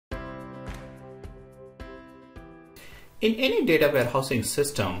In any data warehousing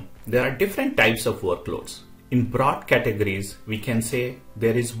system, there are different types of workloads. In broad categories, we can say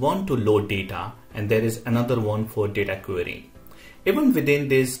there is one to load data and there is another one for data querying. Even within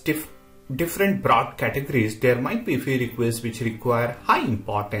these different broad categories, there might be a few requests which require high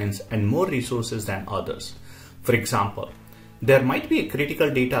importance and more resources than others. For example, there might be a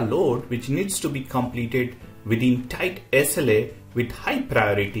critical data load which needs to be completed within tight SLA with high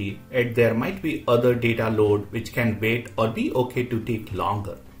priority, and there might be other data load which can wait or be okay to take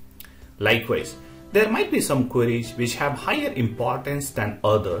longer. Likewise, there might be some queries which have higher importance than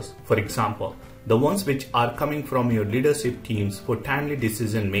others. For example, the ones which are coming from your leadership teams for timely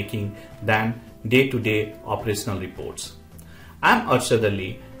decision making than day-to-day operational reports. I'm Arshad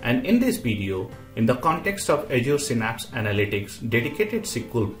Ali, and in this video, in the context of Azure Synapse Analytics dedicated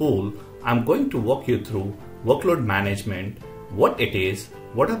SQL pool, I'm going to walk you through workload management, what it is,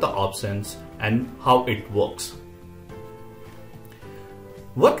 what are the options, and how it works.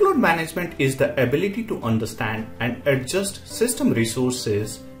 Workload management is the ability to understand and adjust system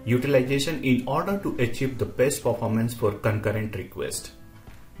resources utilization in order to achieve the best performance for concurrent requests.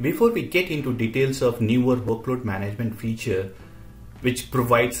 Before we get into details of newer workload management feature which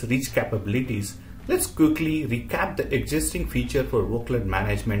provides rich capabilities, let's quickly recap the existing feature for workload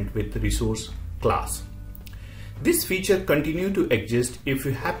management with resource class. This feature continues to exist if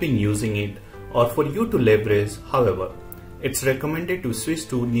you have been using it or for you to leverage. However, it's recommended to switch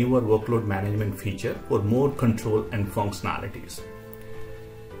to newer workload management feature for more control and functionalities.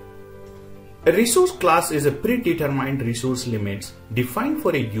 A resource class is a predetermined resource limits defined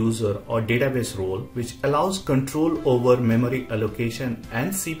for a user or database role which allows control over memory allocation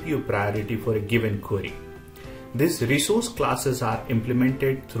and CPU priority for a given query. These resource classes are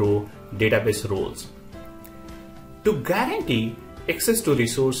implemented through database roles. To guarantee access to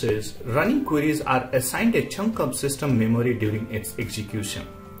resources, running queries are assigned a chunk of system memory during its execution.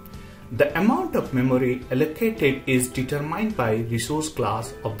 The amount of memory allocated is determined by resource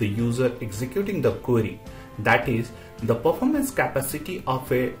class of the user executing the query. That is, the performance capacity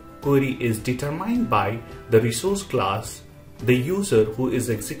of a query is determined by the resource class the user who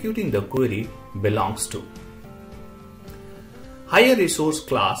is executing the query belongs to. Higher resource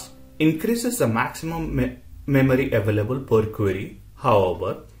class increases the maximum memory available per query.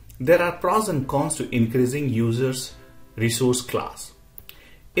 However, there are pros and cons to increasing users' resource class.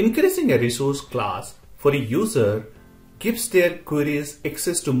 Increasing a resource class for a user gives their queries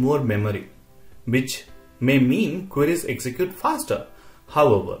access to more memory, which may mean queries execute faster.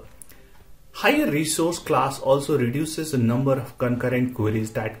 However, higher resource class also reduces the number of concurrent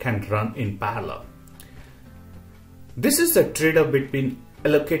queries that can run in parallel. This is the trade-off between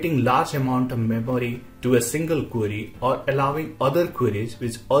allocating large amount of memory to a single query or allowing other queries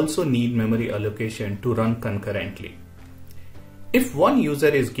which also need memory allocation to run concurrently. If one user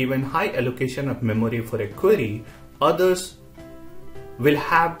is given high allocation of memory for a query, others will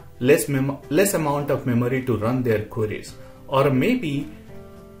have less amount of memory to run their queries, or maybe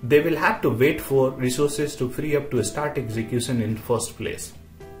they will have to wait for resources to free up to start execution in first place.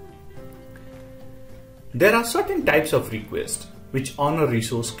 There are certain types of requests which honor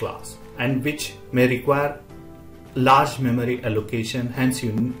resource class and which may require large memory allocation, hence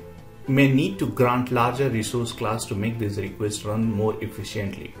you may need to grant larger resource class to make these requests run more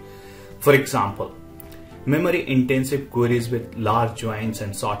efficiently. For example, memory intensive queries with large joins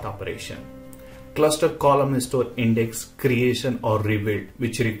and sort operation, cluster column store index creation or rebuild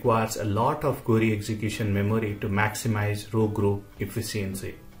which requires a lot of query execution memory to maximize row group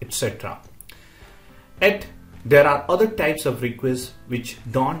efficiency, etc. Yet, there are other types of requests which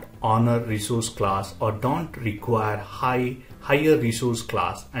don't honor resource class or don't require higher resource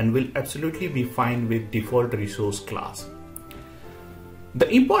class and will absolutely be fine with default resource class. The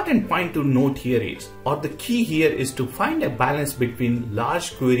important point to note here is, or the key here is to find a balance between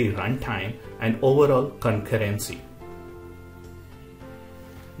large query runtime and overall concurrency.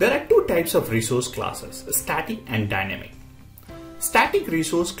 There are two types of resource classes, static and dynamic. Static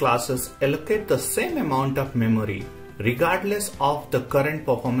resource classes allocate the same amount of memory regardless of the current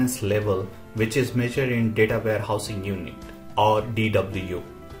performance level, which is measured in data warehousing unit or DWU.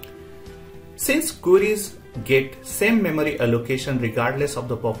 Since queries get same memory allocation regardless of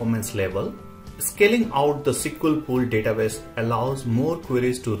the performance level, scaling out the SQL pool database allows more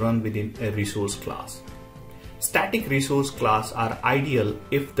queries to run within a resource class. Static resource class are ideal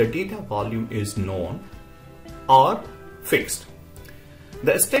if the data volume is known or fixed.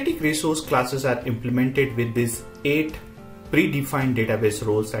 The static resource classes are implemented with these 8 predefined database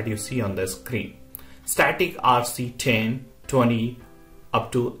roles that you see on the screen. Static RC 10, 20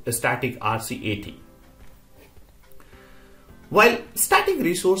 up to static RC 80. While static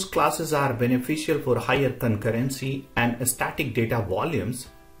resource classes are beneficial for higher concurrency and static data volumes,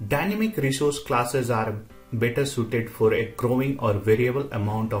 dynamic resource classes are better suited for a growing or variable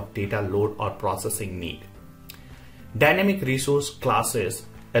amount of data load or processing need. Dynamic resource classes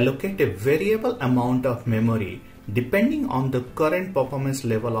allocate a variable amount of memory depending on the current performance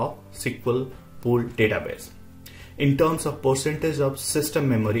level of SQL pool database in terms of percentage of system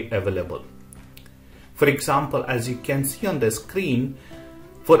memory available. For example, as you can see on the screen,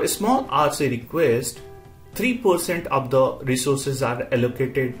 for a small RC request, 3% of the resources are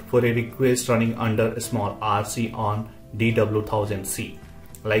allocated for a request running under a small RC on DW1000C.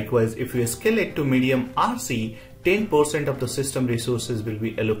 Likewise, if you scale it to medium RC, 10% of the system resources will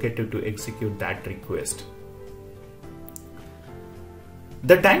be allocated to execute that request.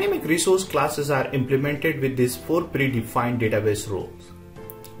 The dynamic resource classes are implemented with these 4 predefined database roles.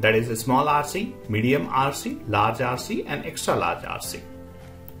 That is a small RC, medium RC, large RC, and extra large RC.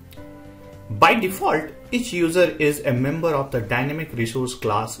 By default, each user is a member of the dynamic resource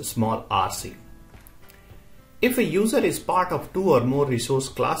class small RC. If a user is part of 2 or more resource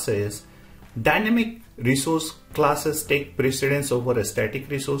classes, dynamic resource classes take precedence over static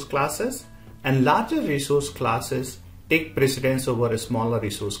resource classes, and larger resource classes take precedence over smaller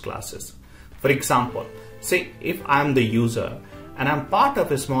resource classes. For example, say if I am the user and I'm part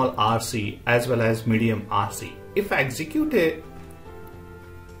of a small RC as well as medium RC. If I execute a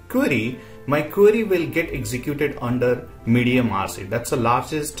query, my query will get executed under medium RC. That's the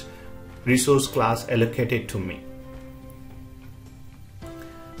largest resource class allocated to me.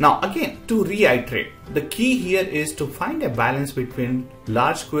 Now again, to reiterate, the key here is to find a balance between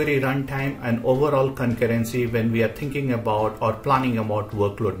large query runtime and overall concurrency when we are thinking about or planning about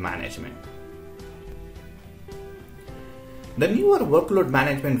workload management. The newer workload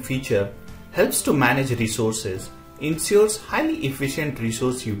management feature helps to manage resources, ensures highly efficient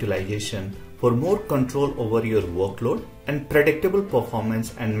resource utilization for more control over your workload and predictable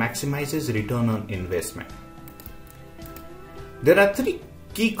performance, and maximizes return on investment. There are 3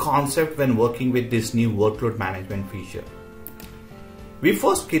 key concepts when working with this new workload management feature. We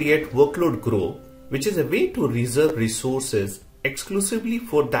first create workload group, which is a way to reserve resources exclusively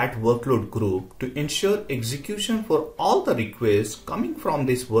for that workload group to ensure execution for all the requests coming from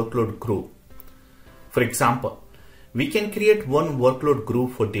this workload group. For example, we can create one workload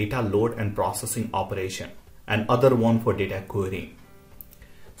group for data load and processing operation and other one for data querying.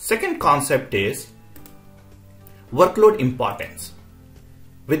 Second concept is workload importance.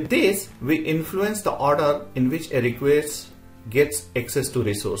 With this, we influence the order in which a request gets access to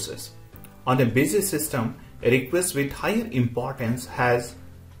resources. On a busy system, a request with higher importance has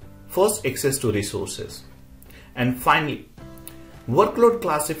first access to resources. And finally, workload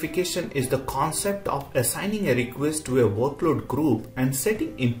classification is the concept of assigning a request to a workload group and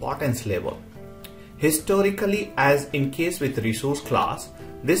setting importance level. Historically, as in case with resource class,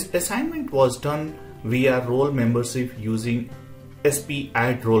 this assignment was done via role membership using SP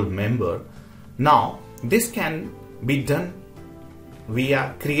add role member. Now, this can be done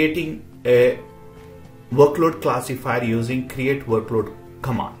via creating a workload classifier using create workload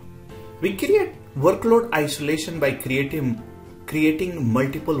command. We create workload isolation by creating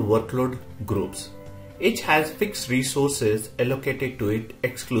multiple workload groups. Each has fixed resources allocated to it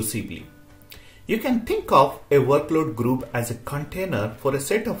exclusively. You can think of a workload group as a container for a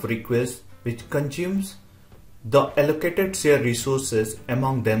set of requests which consumes the allocated shared resources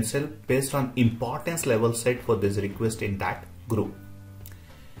among themselves based on importance level set for this request in that group.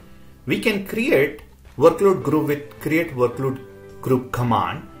 We can create workload group with create workload group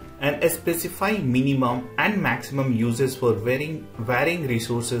command and specify minimum and maximum uses for varying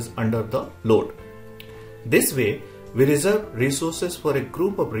resources under the load. This way, we reserve resources for a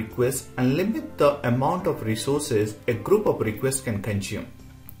group of requests and limit the amount of resources a group of requests can consume.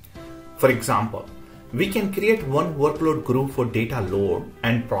 For example, we can create one workload group for data load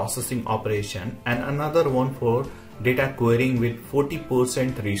and processing operation and another one for data querying with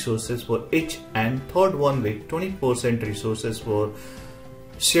 40% resources for each, and third one with 20% resources for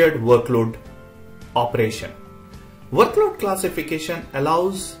shared workload operation. Workload classification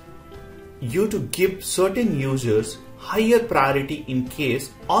allows you to give certain users higher priority in case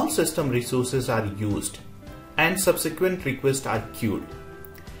all system resources are used and subsequent requests are queued.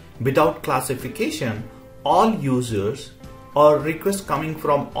 Without classification, all users or requests coming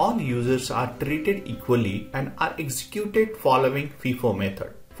from all users are treated equally and are executed following FIFO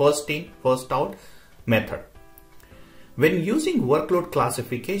method, first in, first out method. When using workload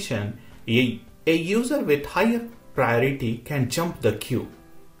classification, a user with higher priority can jump the queue.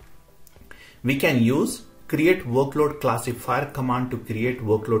 We can use create workload classifier command to create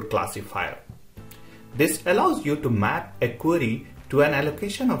workload classifier. This allows you to map a query to an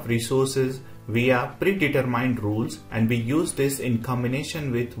allocation of resources via predetermined rules, and we use this in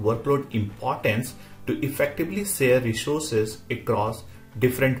combination with workload importance to effectively share resources across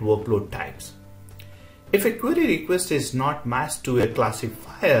different workload types. If a query request is not matched to a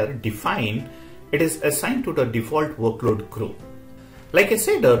classifier defined, it is assigned to the default workload group. Like I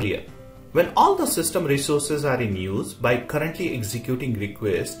said earlier, when all the system resources are in use by currently executing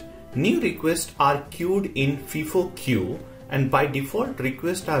requests, new requests are queued in FIFO queue, and by default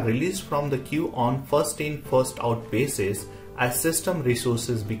requests are released from the queue on first in first out basis as system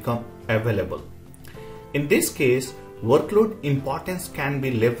resources become available. In this case, workload importance can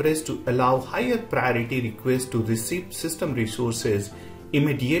be leveraged to allow higher priority requests to receive system resources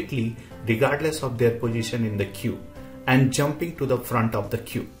immediately regardless of their position in the queue and jumping to the front of the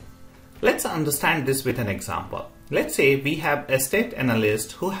queue. Let's understand this with an example. Let's say we have a state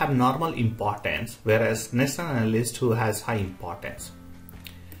analyst who have normal importance, whereas next analyst who has high importance.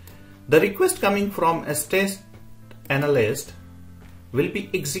 The request coming from a state analyst will be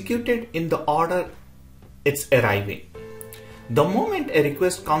executed in the order it's arriving. The moment a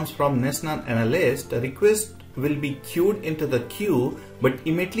request comes from national analyst, the request will be queued into the queue, but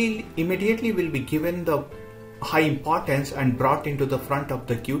immediately will be given the high importance and brought into the front of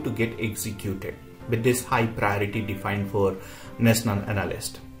the queue to get executed with this high priority defined for national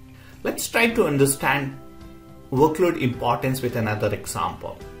analyst. Let's try to understand workload importance with another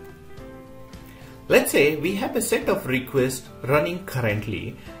example. Let's say we have a set of requests running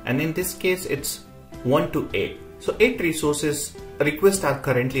currently, and in this case it's 1 to 8. So 8 requests are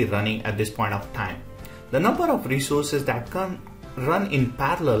currently running at this point of time. The number of resources that can run in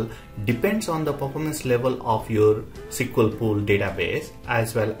parallel depends on the performance level of your SQL pool database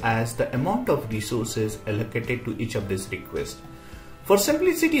as well as the amount of resources allocated to each of these requests. For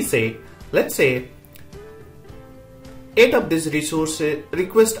simplicity's sake, let's say 8 of these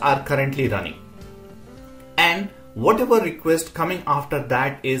requests are currently running, and whatever request coming after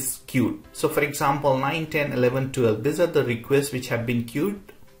that is queued. So for example, 9, 10, 11, 12, these are the requests which have been queued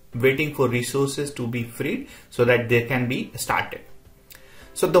waiting for resources to be freed so that they can be started.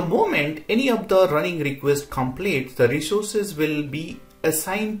 So the moment any of the running request completes, the resources will be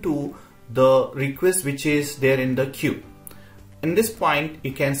assigned to the request which is there in the queue. In this point,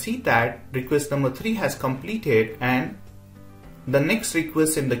 you can see that request number 3 has completed, and the next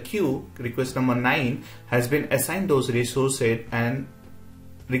request in the queue, request number 9, has been assigned those resources, and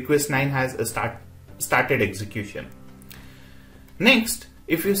request 9 has started execution. Next,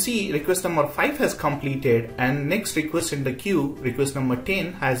 if you see, request number 5 has completed, and next request in the queue, request number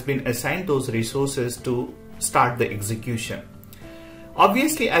 10, has been assigned those resources to start the execution.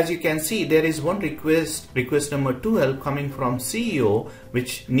 Obviously, as you can see, there is one request number 12 coming from CEO,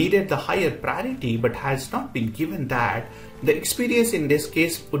 which needed the higher priority but has not been given that. The experience in this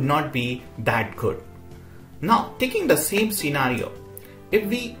case would not be that good. Now, taking the same scenario, if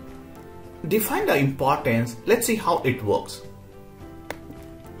we define the importance, let's see how it works.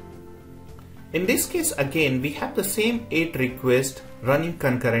 In this case, again, we have the same 8 requests running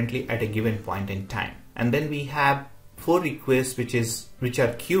concurrently at a given point in time. And then we have 4 requests which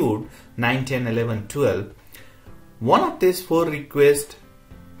are queued, 9, 10, 11, 12. One of these 4 requests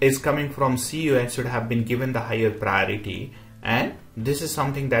is coming from CEO and should have been given the higher priority. And this is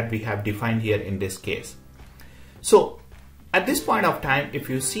something that we have defined here in this case. So at this point of time, if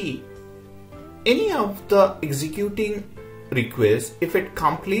you see any of the executing requests, if it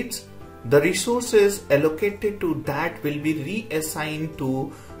completes, the resources allocated to that will be reassigned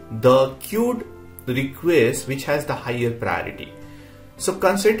to the queued request which has the higher priority. So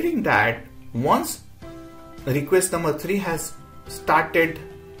considering that once request number 3 has started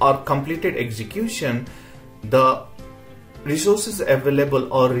or completed execution, the resources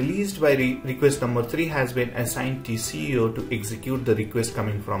available or released by request number 3 has been assigned to CEO to execute the request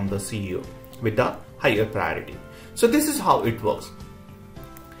coming from the CEO with the higher priority. So this is how it works.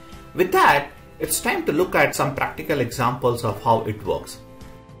 With that, it's time to look at some practical examples of how it works.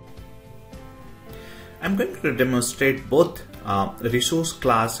 I'm going to demonstrate both resource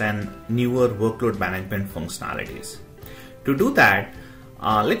class and newer workload management functionalities. To do that,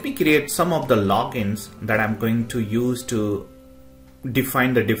 let me create some of the logins that I'm going to use to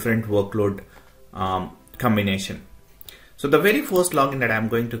define the different workload combination. So the very first login that I'm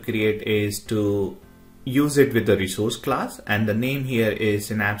going to create is to use it with the resource class, and the name here is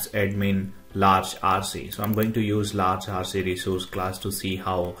Synapse admin large RC. So I'm going to use large RC resource class to see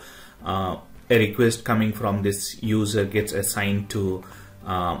how a request coming from this user gets assigned to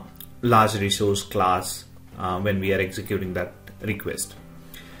large resource class when we are executing that request.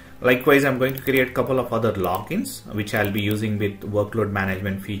 Likewise, I'm going to create a couple of other logins which I'll be using with workload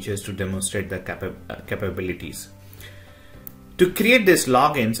management features to demonstrate the capabilities. To create these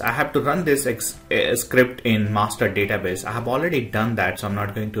logins, I have to run this script in master database. I have already done that, so I'm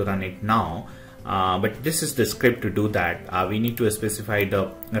not going to run it now. But this is the script to do that. We need to specify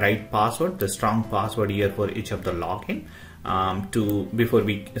the right password, the strong password here for each of the login before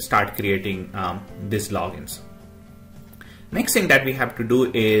we start creating these logins. Next thing that we have to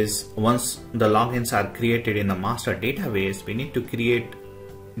do is, once the logins are created in the master database, we need to create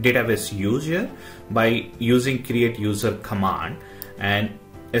database user by using create user command and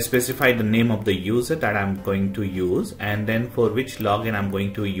specify the name of the user that I'm going to use, and then for which login I'm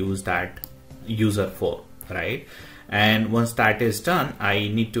going to use that user for, right? And once that is done, I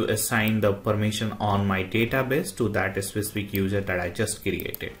need to assign the permission on my database to that specific user that I just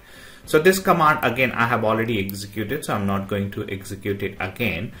created. So this command, again, I have already executed, so I'm not going to execute it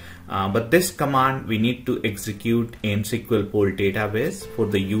again. But this command we need to execute in SQL pool database for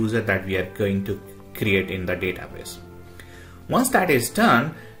the user that we are going to create in the database. Once that is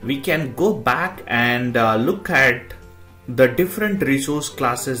done, we can go back and look at the different resource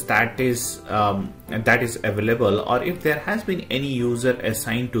classes that is available, or if there has been any user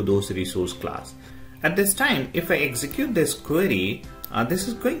assigned to those resource class. At this time, if I execute this query, this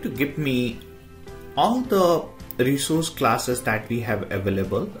is going to give me all the resource classes that we have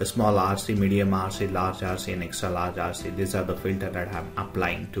available: a small RC, medium RC, large RC, and extra large RC. These are the filter that I'm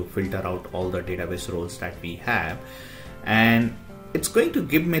applying to filter out all the database roles that we have. And it's going to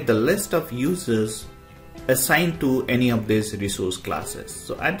give me the list of users assigned to any of these resource classes.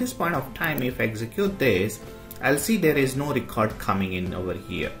 So at this point of time, if I execute this, I'll see there is no record coming in over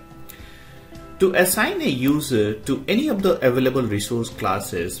here. To assign a user to any of the available resource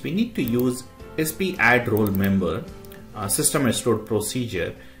classes, we need to use sp add role member, system stored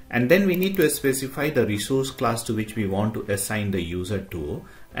procedure, and then we need to specify the resource class to which we want to assign the user to,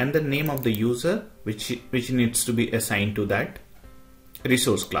 and the name of the user which needs to be assigned to that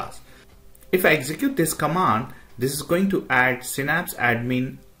resource class. If I execute this command, this is going to add Synapse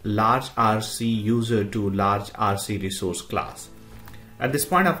admin large RC user to large RC resource class. At this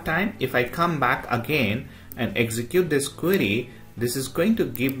point of time, if I come back again and execute this query, this is going to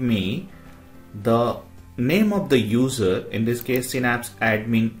give me the name of the user, in this case Synapse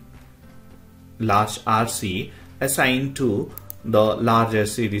admin large RC, assigned to the large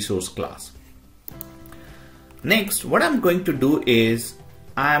RC resource class. Next, what I'm going to do is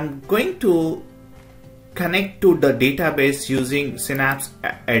I'm going to connect to the database using Synapse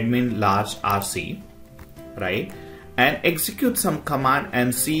admin large RC, right? And execute some command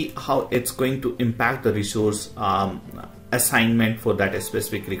and see how it's going to impact the resource assignment for that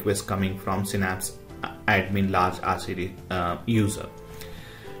specific request coming from Synapse admin large RC user.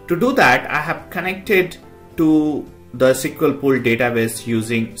 To do that, I have connected to the SQL pool database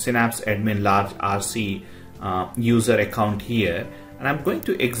using Synapse admin large RC user account here, and I'm going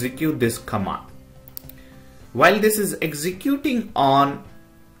to execute this command. While this is executing on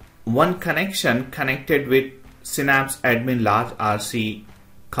one connection connected with Synapse admin large RC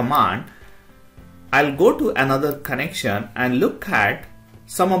command, I'll go to another connection and look at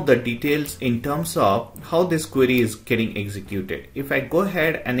some of the details in terms of how this query is getting executed. If I go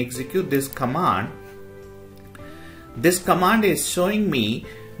ahead and execute this command is showing me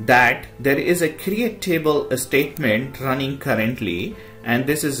that there is a create table statement running currently, and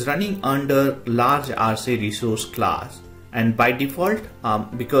this is running under large RC resource class. And by default,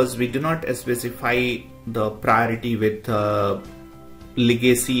 because we do not specify the priority with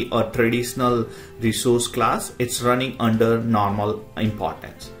legacy or traditional resource class, it's running under normal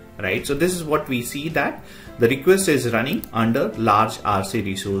importance, right? So this is what we see, that the request is running under large RC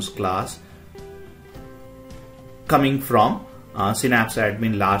resource class coming from Synapse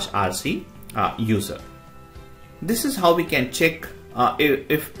admin large RC user. This is how we can check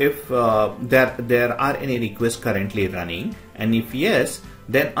if there are any requests currently running, and if yes,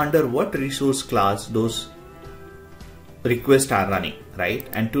 then under what resource class those requests are running, right?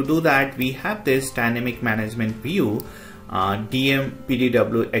 And to do that, we have this dynamic management view, DM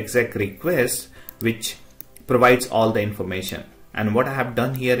PDW exec request, which provides all the information. And what I have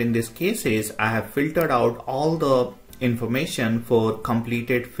done here in this case is I have filtered out all the information for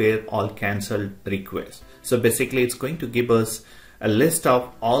completed, failed, all cancelled requests. So basically it's going to give us a list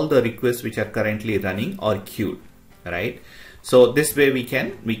of all the requests which are currently running or queued, right? So this way we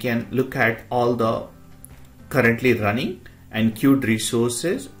can look at all the currently running and queued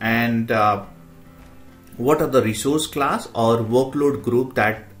resources, and what are the resource class or workload group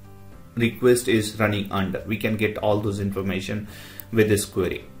that request is running under. We can get all those information with this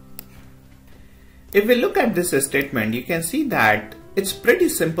query. If we look at this statement, you can see that it's pretty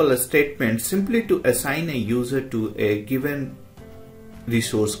simple a statement simply to assign a user to a given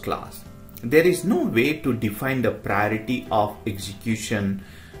resource class. There is no way to define the priority of execution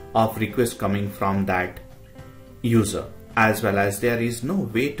of requests coming from that user, as well as there is no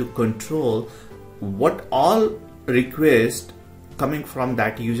way to control what all requests coming from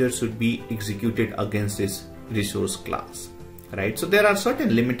that user should be executed against this resource class, right? So there are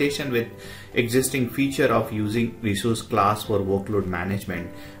certain limitations with existing feature of using resource class for workload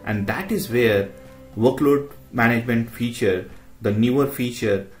management, and that is where workload management feature, the newer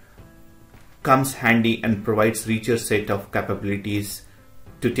feature, comes handy and provides richer set of capabilities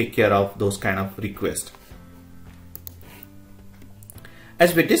to take care of those kind of requests.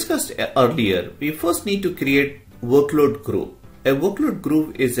 As we discussed earlier, we first need to create workload group. A workload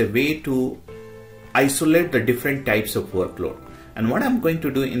group is a way to isolate the different types of workload. And what I'm going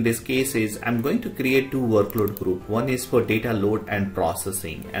to do in this case is I'm going to create two workload group. One is for data load and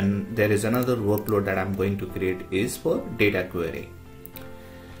processing, and there is another workload that I'm going to create is for data query.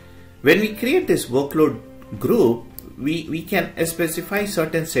 When we create this workload group, we can specify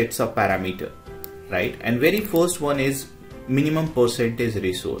certain sets of parameter, right? And very first one is minimum percentage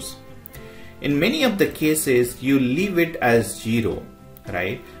resource. In many of the cases, you leave it as 0,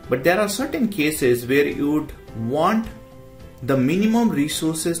 right? But there are certain cases where you would want the minimum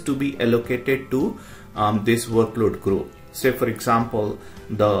resources to be allocated to this workload group. Say for example,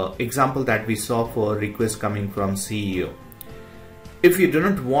 the example that we saw for requests coming from CEO. If you do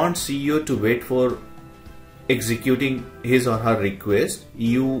not want CEO to wait for executing his or her request,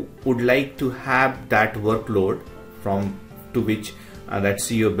 you would like to have that workload from to which that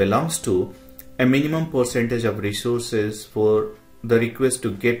CEO belongs to a minimum percentage of resources for the request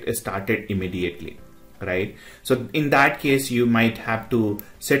to get started immediately, right? So in that case, you might have to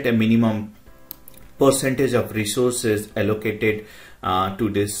set a minimum percentage of resources allocated to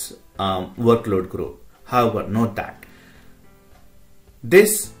this workload group. However, note that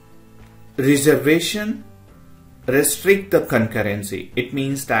this reservation restrict the concurrency. It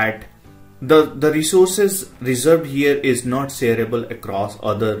means that the resources reserved here is not shareable across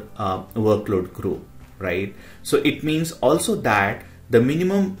other workload group, right? So it means also that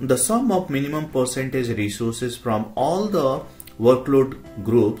the sum of minimum percentage resources from all the workload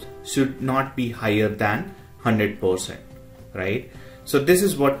groups should not be higher than 100%, right? So this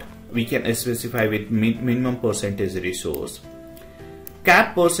is what we can specify with minimum percentage resource.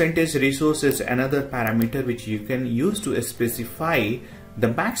 Cap percentage resource is another parameter which you can use to specify the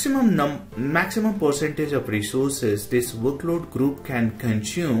maximum percentage of resources this workload group can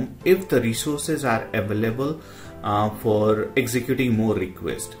consume if the resources are available for executing more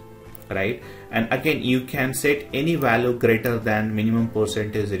requests, right? And again, you can set any value greater than minimum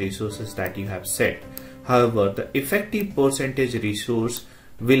percentage resources that you have set. However, the effective percentage resource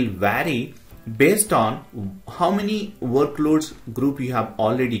will vary based on how many workloads group you have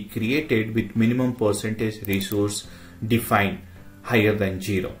already created with minimum percentage resource defined higher than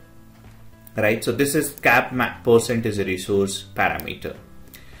 0, right? So this is cap percentage resource parameter.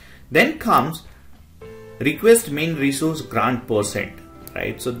 Then comes request main resource grant percent,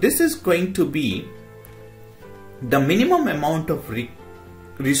 right? So this is going to be the minimum amount of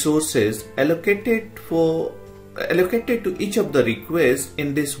resources allocated to each of the requests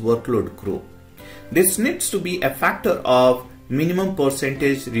in this workload group. This needs to be a factor of minimum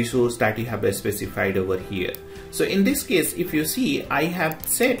percentage resource that you have specified over here. So in this case, if you see, I have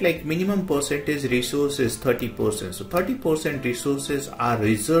said like minimum percentage resource is 30%. So 30% resources are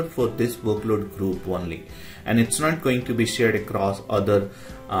reserved for this workload group only, and it's not going to be shared across other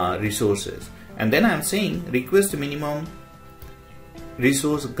resources. And then I'm saying request minimum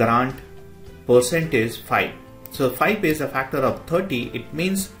resource grant percentage 5. So 5 is a factor of 30. It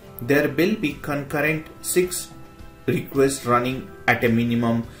means there will be concurrent 6 requests running at a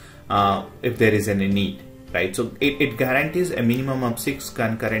minimum if there is any need, right? So it guarantees a minimum of 6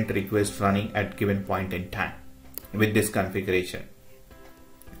 concurrent requests running at given point in time with this configuration.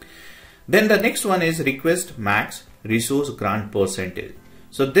 Then the next one is request max resource grant percentage.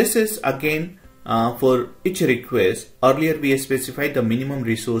 So this is again for each request. Earlier we specified the minimum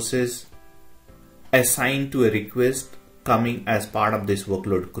resources assigned to a request coming as part of this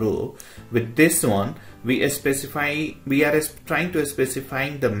workload group. With this one, we are trying to specify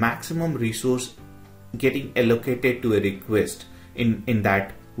the maximum resource getting allocated to a request in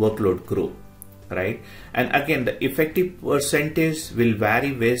that workload group, right? And again, the effective percentage will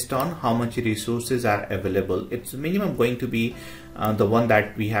vary based on how much resources are available. It's minimum going to be the one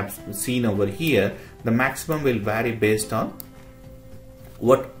that we have seen over here, the maximum will vary based on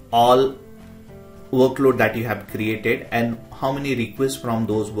what all workload that you have created and how many requests from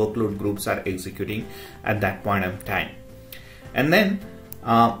those workload groups are executing at that point of time. And then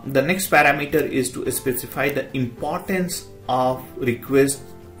the next parameter is to specify the importance of requests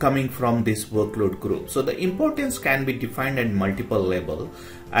coming from this workload group. So the importance can be defined at multiple level.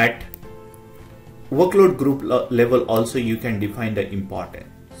 At workload group level also you can define the importance.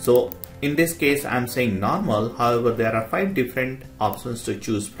 So in this case I'm saying normal, however there are 5 different options to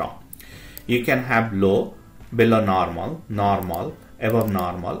choose from. You can have low, below normal, normal, above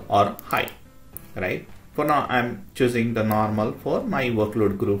normal, or high, right? For now I'm choosing the normal for my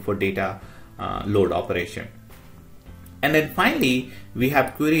workload group for data load operation. And then finally we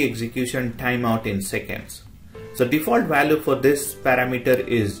have query execution timeout in seconds. So default value for this parameter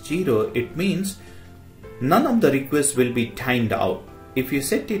is 0. It means none of the requests will be timed out. If you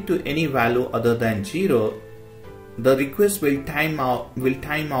set it to any value other than 0, the request will time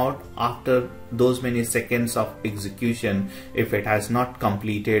out after those many seconds of execution if it has not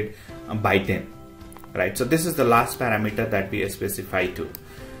completed by then, right? So this is the last parameter that we specify to.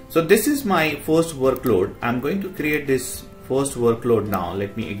 So this is my first workload. I'm going to create this first workload now.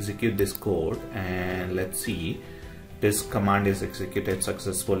 Let me execute this code and let's see. This command is executed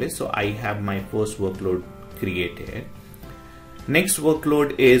successfully. So I have my first workload created. Next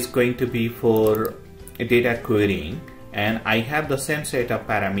workload is going to be for data querying, and I have the same set of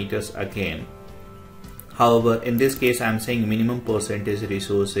parameters again. However, in this case I'm saying minimum percentage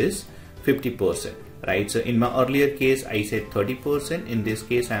resource is 50%, right? So in my earlier case I said 30%, in this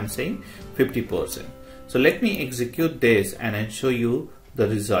case I'm saying 50%. So let me execute this and I'll show you the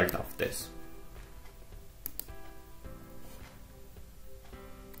result of this.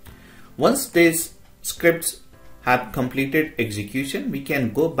 Once these scripts have completed execution, we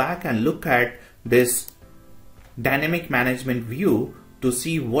can go back and look at this dynamic management view to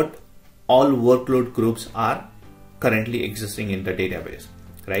see what all workload groups are currently existing in the database,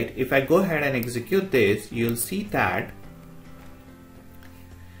 right? If I go ahead and execute this, you'll see that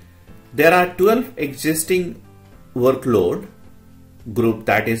there are 12 existing workload group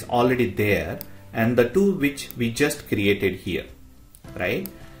that is already there, and the 2 which we just created here, right?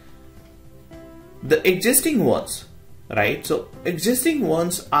 The existing ones, right? So existing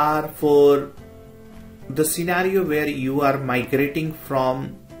ones are for the scenario where you are migrating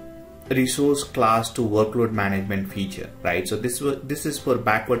from resource class to workload management feature, right? So this is for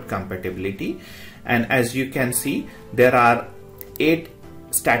backward compatibility, and as you can see there are 8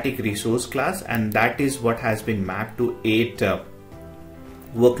 static resource class, and that is what has been mapped to 8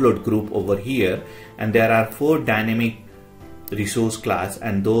 workload group over here, and there are 4 dynamic resource class,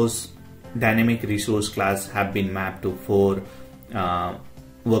 and those dynamic resource class have been mapped to 4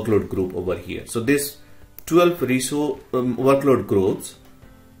 workload group over here. So this 12 workload groups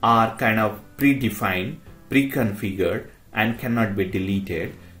are kind of predefined, pre-configured, and cannot be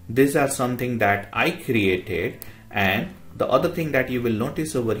deleted. These are something that I created, and the other thing that you will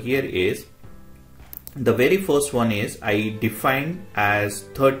notice over here is the very first one is I defined as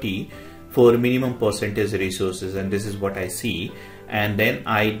 30 for minimum percentage resources, and this is what I see, and then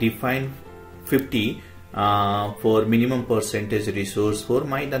I defined 50 for minimum percentage resource for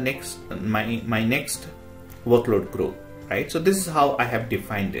my next workload group, right? So this is how I have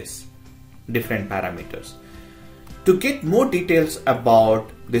defined this different parameters. To get more details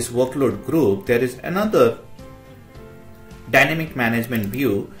about this workload group, there is another dynamic management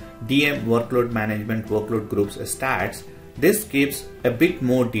view, DM workload management workload groups stats. This gives a bit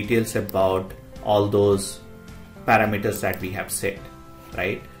more details about all those parameters that we have set,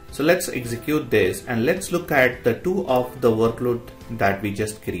 right? So let's execute this and let's look at the 2 of the workload that we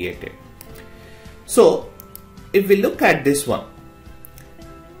just created. So if we look at this one,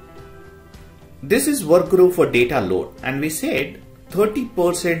 this is work group for data load, and we said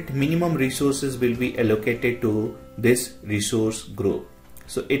 30% minimum resources will be allocated to this resource group.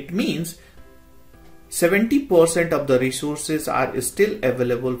 So it means 70% of the resources are still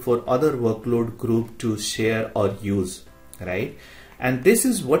available for other workload group to share or use, right? And this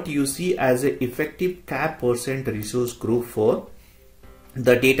is what you see as an effective cap percent resource group for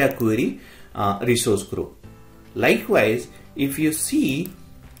the data query resource group. Likewise, if you see,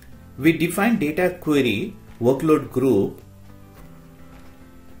 we define data query workload group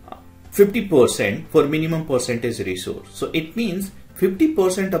 50% for minimum percentage resource. So it means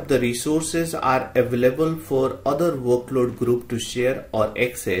 50% of the resources are available for other workload group to share or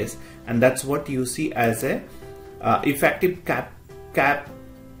access, and that's what you see as a effective cap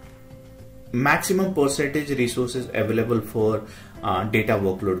maximum percentage resources available for data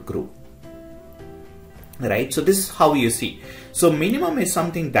workload group. Right, so this is how you see. So minimum is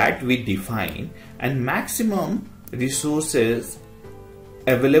something that we define, and maximum resources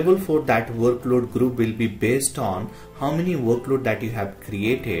available for that workload group will be based on how many workload that you have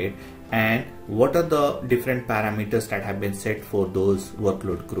created and what are the different parameters that have been set for those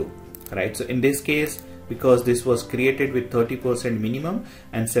workload group. Right, so in this case, because this was created with 30% minimum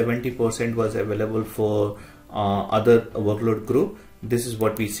and 70% was available for other workload group, this is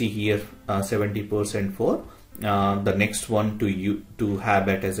what we see here, 70% for the next one to have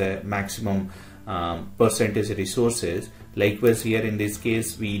it as a maximum percentage resources. Likewise here in this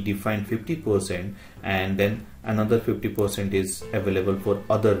case we define 50%, and then another 50% is available for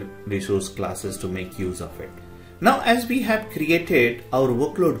other resource classes to make use of it. Now as we have created our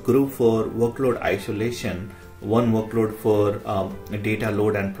workload group for workload isolation, one workload for data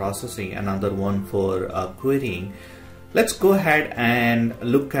load and processing, another one for querying, let's go ahead and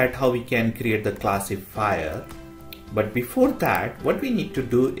look at how we can create the classifier. But before that, what we need to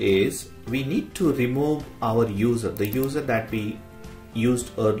do is we need to remove our user, the user that we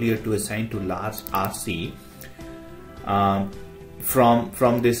used earlier to assign to large RC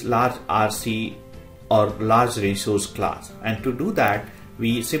from this large RC or large resource class. And to do that,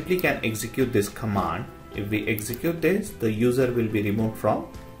 we simply can execute this command. If we execute this, the user will be removed from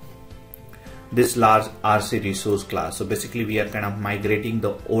this large RC resource class. So basically we are kind of migrating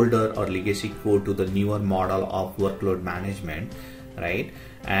the older or legacy code to the newer model of workload management, right?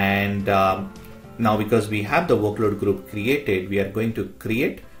 And now because we have the workload group created, we are going to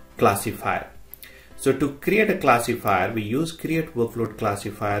create classifier. So to create a classifier, we use create workload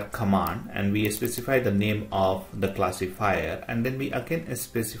classifier command, and we specify the name of the classifier, and then we again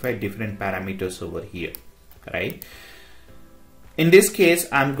specify different parameters over here, right? In this case,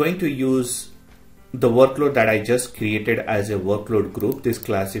 I'm going to use the workload that I just created as a workload group. This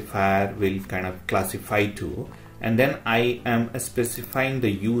classifier will kind of classify to, and then I am specifying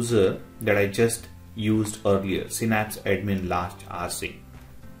the user that I just used earlier, Synapse admin large RC.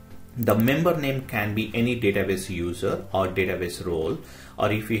 The member name can be any database user or database role,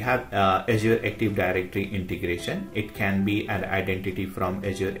 or if you have Azure Active Directory integration, it can be an identity from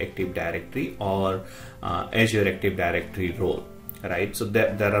Azure Active Directory or Azure Active Directory role. Right, so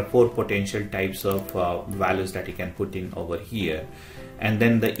there are 4 potential types of values that you can put in over here, and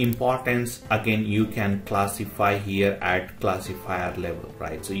then the importance again you can classify here at classifier level,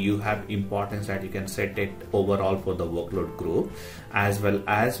 right? So you have importance that you can set it overall for the workload group, as well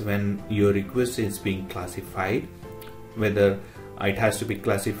as when your request is being classified, whether it has to be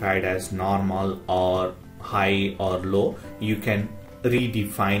classified as normal or high or low, you can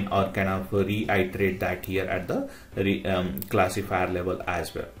redefine or kind of reiterate that here at the classifier level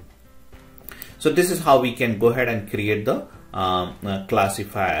as well. So this is how we can go ahead and create the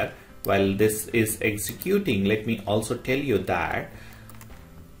classifier. While this is executing, let me also tell you that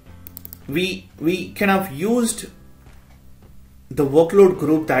we kind of used the workload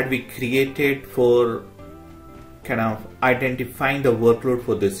group that we created for kind of identifying the workload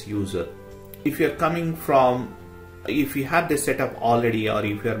for this user. If you're coming from, if you have this setup already, or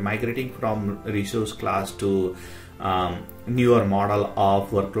if you're migrating from resource class to newer model of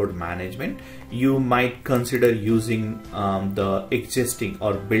workload management, you might consider using the existing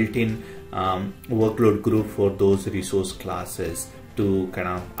or built-in workload group for those resource classes to kind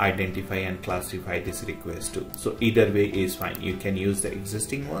of identify and classify this request too. So either way is fine. You can use the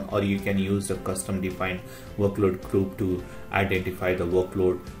existing one, or you can use the custom defined workload group to identify the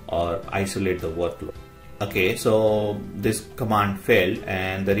workload or isolate the workload. Okay, so this command failed,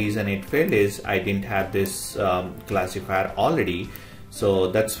 and the reason it failed is I didn't have this classifier already. So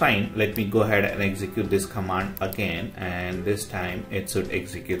that's fine. Let me go ahead and execute this command again, and this time it should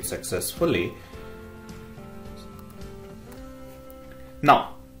execute successfully.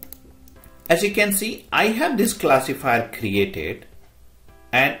 Now, as you can see, I have this classifier created,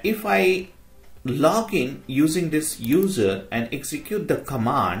 and if I log in using this user and execute the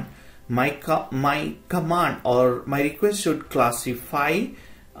command, my command or my request should classify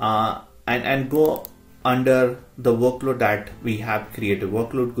and go under the workload that we have created,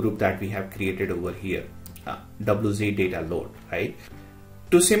 workload group that we have created over here, WZ data load, right?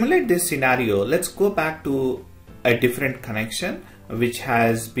 To simulate this scenario, let's go back to a different connection which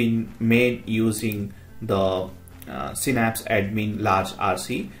has been made using the Synapse admin large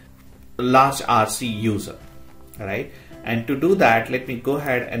RC user, right? And to do that, let me go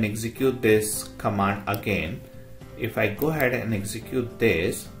ahead and execute this command again. If I go ahead and execute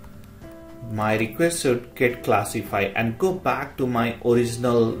this, my request should get classified and go back to my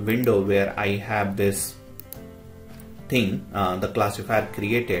original window where I have this thing, the classifier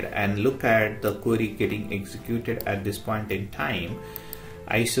created, and look at the query getting executed at this point in time,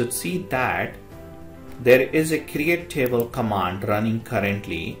 I should see that there is a create table command running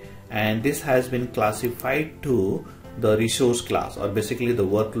currently, and this has been classified to the resource class, or basically the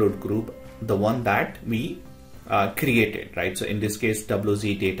workload group, the one that we created, right? So in this case,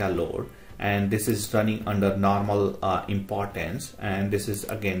 WZ data load, and this is running under normal importance, and this is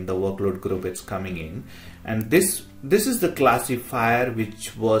again the workload group it's coming in, and this is the classifier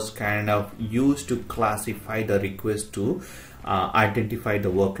which was kind of used to classify the request to identify the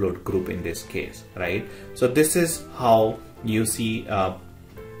workload group in this case, right? So this is how you see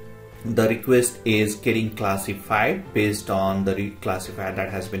the request is getting classified based on the classifier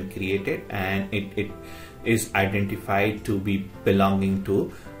that has been created, and it is identified to be belonging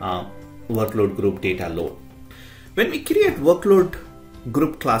to workload group data load. When we create workload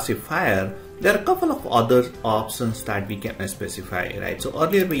group classifier, there are a couple of other options that we can specify, right? So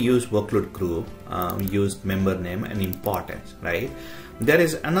earlier we used workload group, we used member name and importance, right? There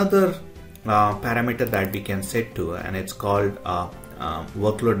is another parameter that we can set to, and it's called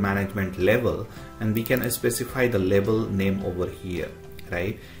workload management level, and we can specify the level name over here,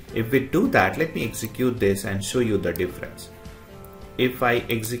 right? If we do that, let me execute this and show you the difference. If I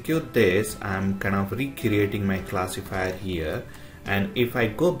execute this, I'm kind of recreating my classifier here, and if I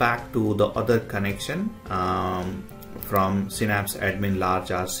go back to the other connection from Synapse admin large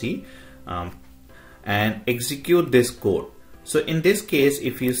RC and execute this code. So in this case,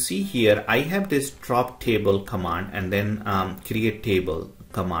 if you see here, I have this drop table command and then create table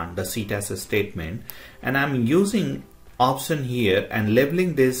command, the CTAS statement, and I'm using option here and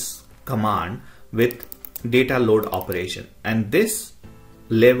labeling this command with data load operation, and this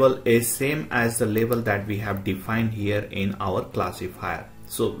level is same as the level that we have defined here in our classifier.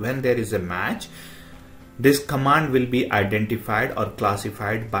 So when there is a match, this command will be identified or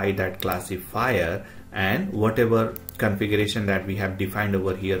classified by that classifier, and whatever configuration that we have defined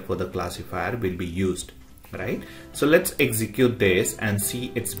over here for the classifier will be used, right? So let's execute this and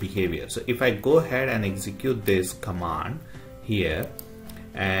see its behavior. So if I go ahead and execute this command here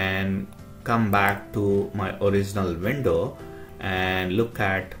and come back to my original window and look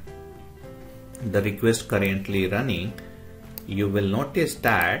at the request currently running, you will notice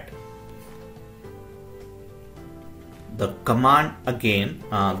that the command again,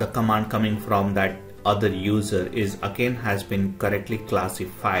 the command coming from that other user is again has been correctly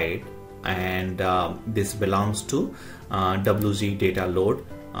classified, and this belongs to WZ data load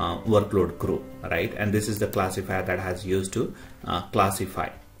workload group, right? And this is the classifier that has used to classify.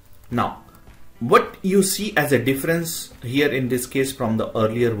 Now, what you see as a difference here in this case from the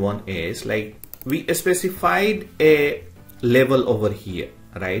earlier one is, like, we specified a level over here,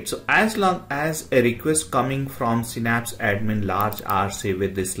 right? So as long as a request coming from Synapse admin large RC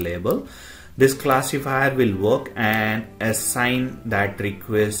with this label, this classifier will work and assign that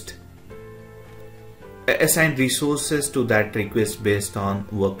request, assign resources to that request based on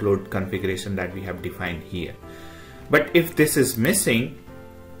workload configuration that we have defined here. But if this is missing,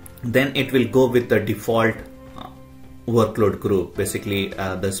 then it will go with the default workload group, basically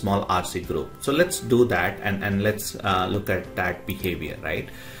the small RC group. So let's do that and let's look at that behavior, right?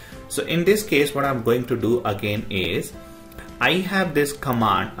 So in this case, what I'm going to do again is, I have this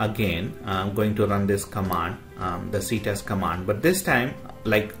command again. I'm going to run this command, the CTAS command, but this time,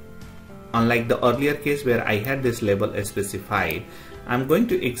 like unlike the earlier case where I had this label specified, I'm going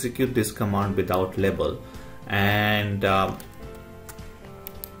to execute this command without label, and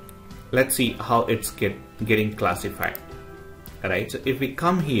let's see how it's getting classified. Alright, so if we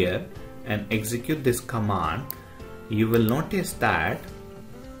come here and execute this command, you will notice that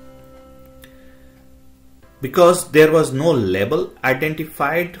because there was no label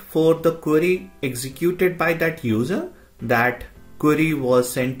identified for the query executed by that user, that query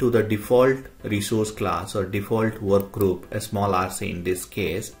was sent to the default resource class or default work group, a small RC in this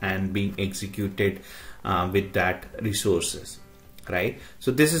case, and being executed with that resources, right?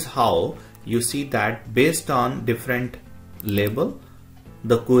 So this is how you see that based on different label,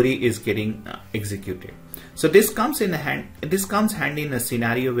 the query is getting executed. So this comes handy in a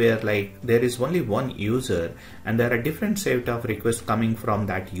scenario where, like, there is only one user and there are different set of requests coming from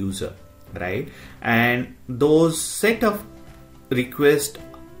that user, right? And those set of requests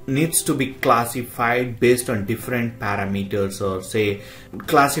needs to be classified based on different parameters, or say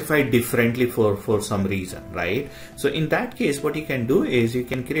classified differently for some reason, right? So in that case, what you can do is you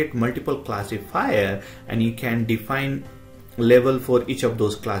can create multiple classifier and you can define level for each of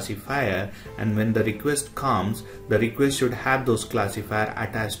those classifier, and when the request comes, the request should have those classifier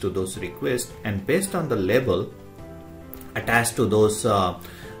attached to those requests, and based on the level attached to those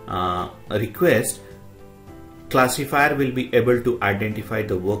requests, classifier will be able to identify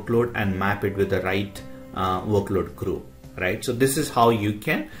the workload and map it with the right workload group, right? So this is how you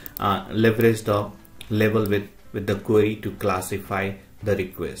can leverage the level with the query to classify the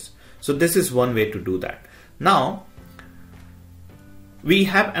request. So this is one way to do that. Now we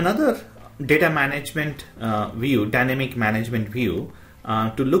have another data management view, dynamic management view,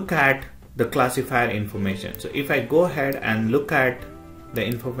 to look at the classifier information. So if I go ahead and look at the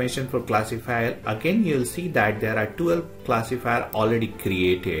information for classifier, again you'll see that there are 12 classifier already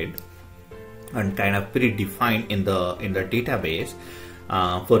created and kind of predefined in the database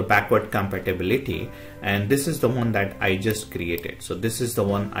for backward compatibility, and this is the one that I just created. So this is the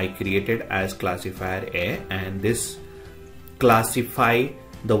one I created as classifier A, and this classify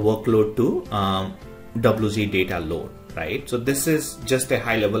the workload to WZ data load, right? So this is just a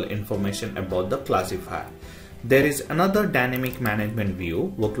high level information about the classifier. There is another dynamic management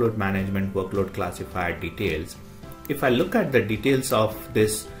view, workload management, workload classifier details. If I look at the details of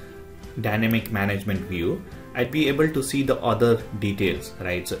this dynamic management view, I'd be able to see the other details,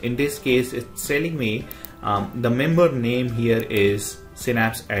 right? So in this case, it's telling me the member name here is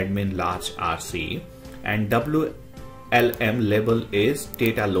Synapse admin large RC, and WLM label is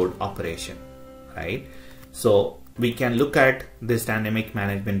data load operation, right? So we can look at this dynamic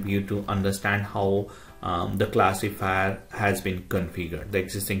management view to understand how the classifier has been configured, the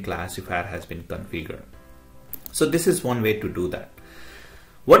existing classifier has been configured. So this is one way to do that.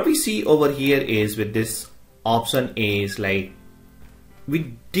 What we see over here is with this option A is like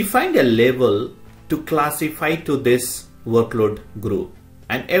we defined a label to classify to this workload group,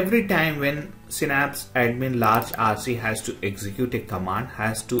 and every time when Synapse admin large RC has to execute a command,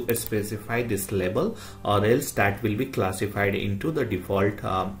 has to specify this label, or else that will be classified into the default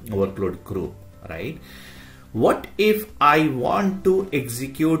workload group, right? What if I want to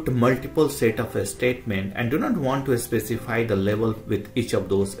execute multiple set of a statement and do not want to specify the level with each of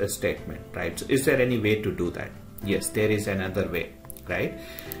those statement, right? So is there any way to do that? Yes, there is another way, right?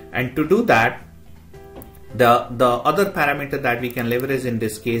 And to do that, the other parameter that we can leverage in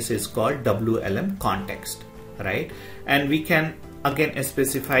this case is called WLM context, right? And we can again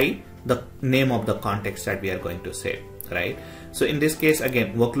specify the name of the context that we are going to save, right? So in this case,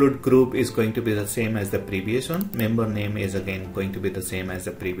 again, workload group is going to be the same as the previous one. Member name is again going to be the same as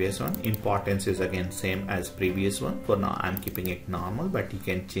the previous one. Importance is again same as previous one. For now, I'm keeping it normal, but you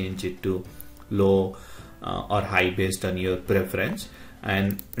can change it to low or high based on your preference.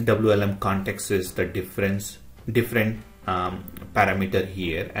 And WLM context is the different parameter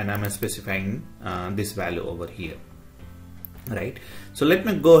here, and I'm specifying this value over here, right? So let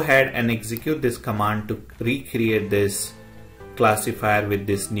me go ahead and execute this command to recreate this classifier with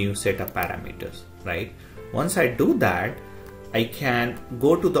this new set of parameters, right? Once I do that, I can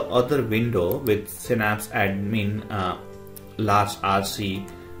go to the other window with Synapse admin large RC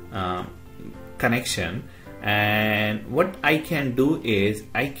connection, and what I can do is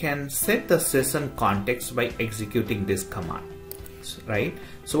I can set the session context by executing this command, right?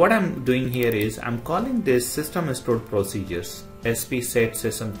 So what I'm doing here is I'm calling this system stored procedures sp set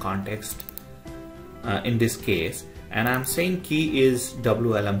session context in this case, and I'm saying key is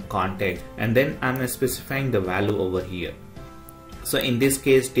WLM context, and then I'm specifying the value over here. So in this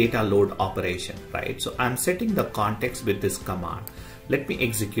case, data load operation, right? So I'm setting the context with this command. Let me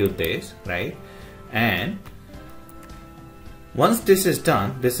execute this, right? And once this is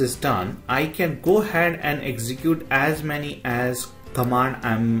done, I can go ahead and execute as many as command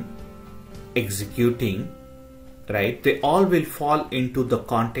I'm executing, right? They all will fall into the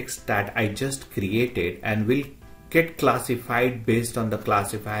context that I just created and will get classified based on the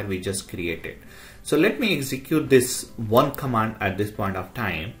classifier we just created. So let me execute this one command at this point of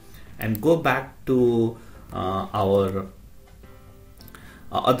time and go back to our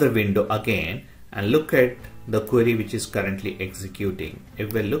other window again and look at the query which is currently executing.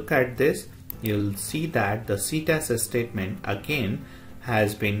 If we look at this, you'll see that the CTAS statement again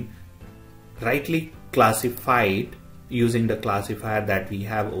has been rightly classified using the classifier that we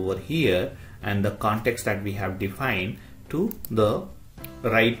have over here and the context that we have defined to the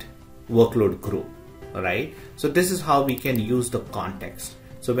right workload group, right? So this is how we can use the context.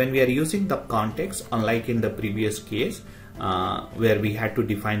 So when we are using the context, unlike in the previous case where we had to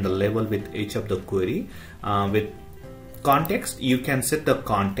define the level with each of the query, with context you can set the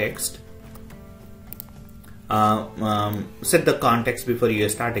context before you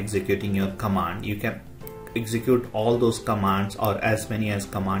start executing your command. You can execute all those commands or as many as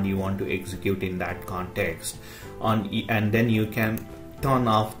command you want to execute in that context and then you can turn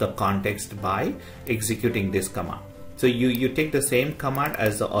off the context by executing this command. So you take the same command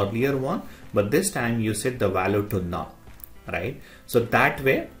as the earlier one, but this time you set the value to null, right? So that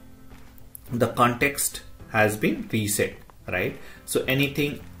way the context has been reset, right? So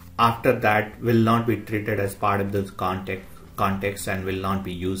anything after that will not be treated as part of the context and will not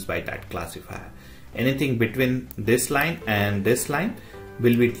be used by that classifier. Anything between this line and this line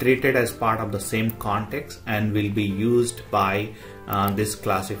will be treated as part of the same context and will be used by this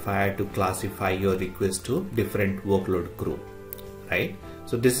classifier to classify your request to different workload group, right?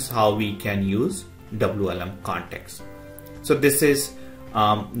 So this is how we can use WLM context. So this is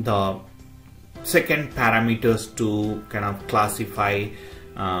the second parameters to kind of classify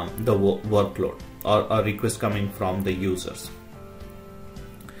the workload or a request coming from the users.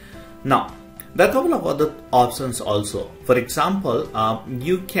 Now there are a couple of other options also. For example,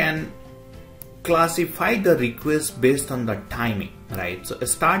 you can classify the request based on the timing, right? So a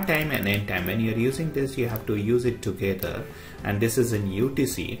start time and end time, when you're using this, you have to use it together, and this is in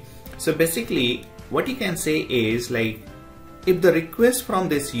UTC. So basically what you can say is, like, if the request from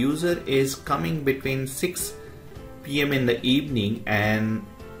this user is coming between 6 p.m. in the evening and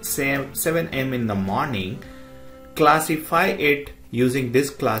 7 a.m. in the morning, classify it using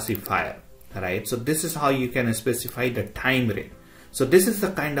this classifier, right? So this is how you can specify the time range. So this is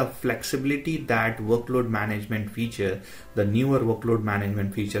the kind of flexibility that workload management feature, the newer workload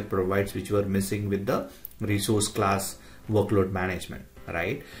management feature provides, which were missing with the resource class workload management,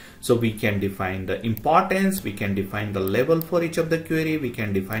 right? So we can define the importance, we can define the level for each of the query, we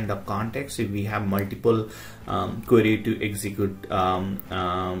can define the context if we have multiple query to execute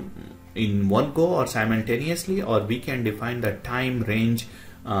in one go or simultaneously, or we can define the time range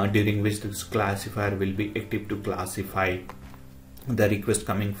during which this classifier will be active to classify the request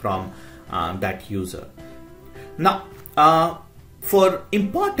coming from that user. Now for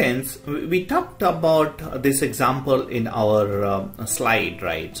importance, we talked about this example in our slide,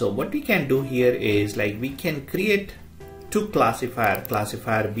 right? So what we can do here is, like, we can create two classifier,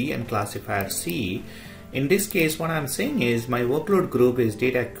 classifier B and classifier C. In this case, what I'm saying is my workload group is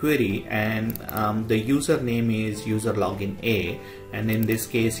data query, and the username is user login A, and in this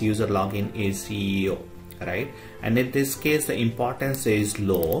case user login is CEO, right? And in this case the importance is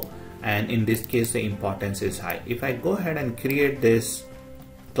low, and in this case the importance is high. If I go ahead and create this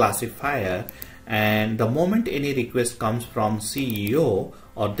classifier, and the moment any request comes from CEO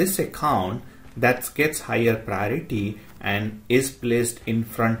or this account, that gets higher priority and is placed in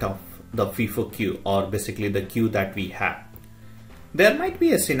front of the FIFO queue, or basically the queue that we have. There might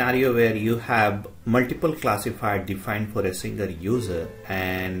be a scenario where you have multiple classifiers defined for a single user,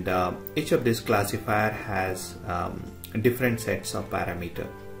 and each of these classifier has different sets of parameters,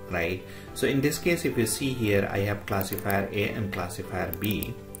 right? So in this case, if you see here, I have classifier A and classifier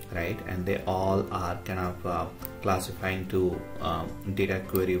B, right? And they all are kind of classifying to data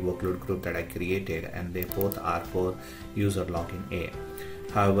query workload group that I created, and they both are for user login A.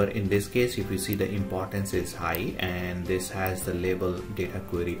 However, in this case, if you see, the importance is high, and this has the label data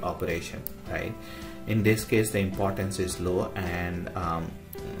query operation, right? In this case, the importance is low, and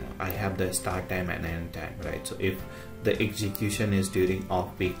I have the start time and end time, right? So if the execution is during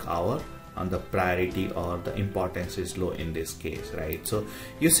off-peak hour, on the priority or the importance is low in this case, right? So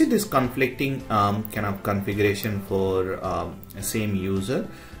you see this conflicting kind of configuration for same user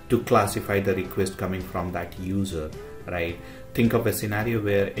to classify the request coming from that user, right? Think of a scenario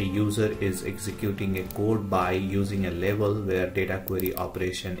where a user is executing a code by using a level where data query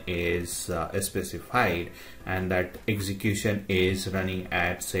operation is specified, and that execution is running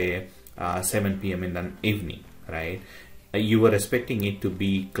at, say, 7 p.m. in the evening, right? You were expecting it to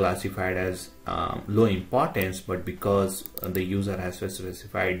be classified as low importance, but because the user has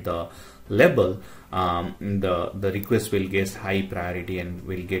specified the label, the request will get high priority and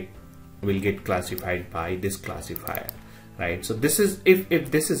will get classified by this classifier, right? So this is,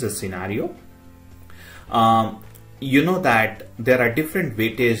 if this is a scenario, you know that there are different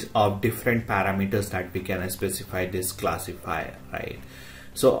weightage of different parameters that we can specify this classifier, right?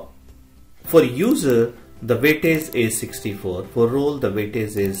 So for user, the weightage is 64, for role the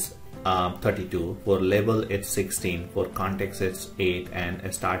weightage is 32, for label it's 16, for context it's 8, and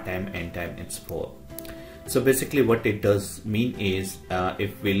a start time end time it's 4. So basically what it does mean is,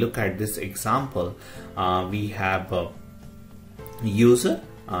 if we look at this example, we have user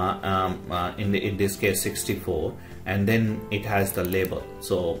in this case 64, and then it has the label.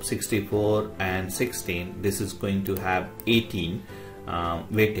 So 64 and 16, this is going to have 18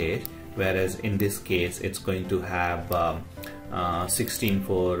 weightage, whereas in this case it's going to have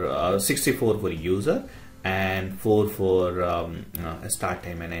 64 for user and 4 for start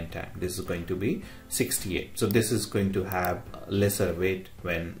time and end time. This is going to be 68. So this is going to have lesser weight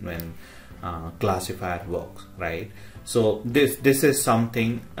when classifier works, right? So this is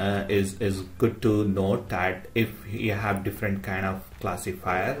something is good to note, that if you have different kind of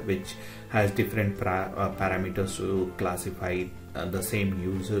classifier which has different parameters to classify the same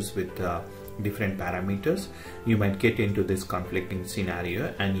users with different parameters, you might get into this conflicting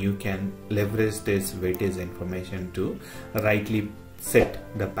scenario, and you can leverage this weightage information to rightly set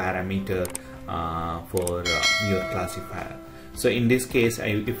the parameter for your classifier. So in this case,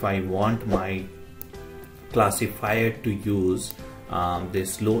 if I want my classifier to use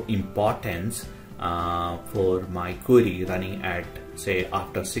this low importance for my query running at, say,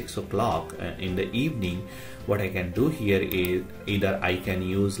 after 6 o'clock in the evening, what I can do here is either I can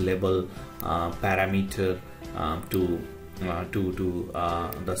use label parameter to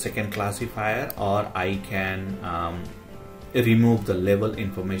the second classifier, or I can remove the label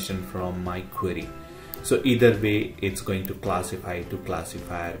information from my query. So either way, it's going to classify to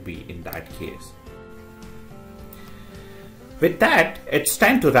classifier B in that case. With that, it's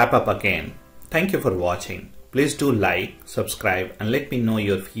time to wrap up again. Thank you for watching. Please do like, subscribe, and let me know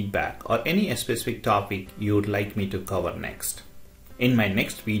your feedback or any specific topic you would like me to cover next. In my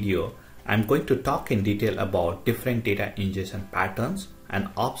next video, I'm going to talk in detail about different data ingestion patterns and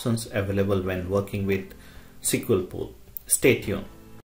options available when working with SQL pool. Stay tuned.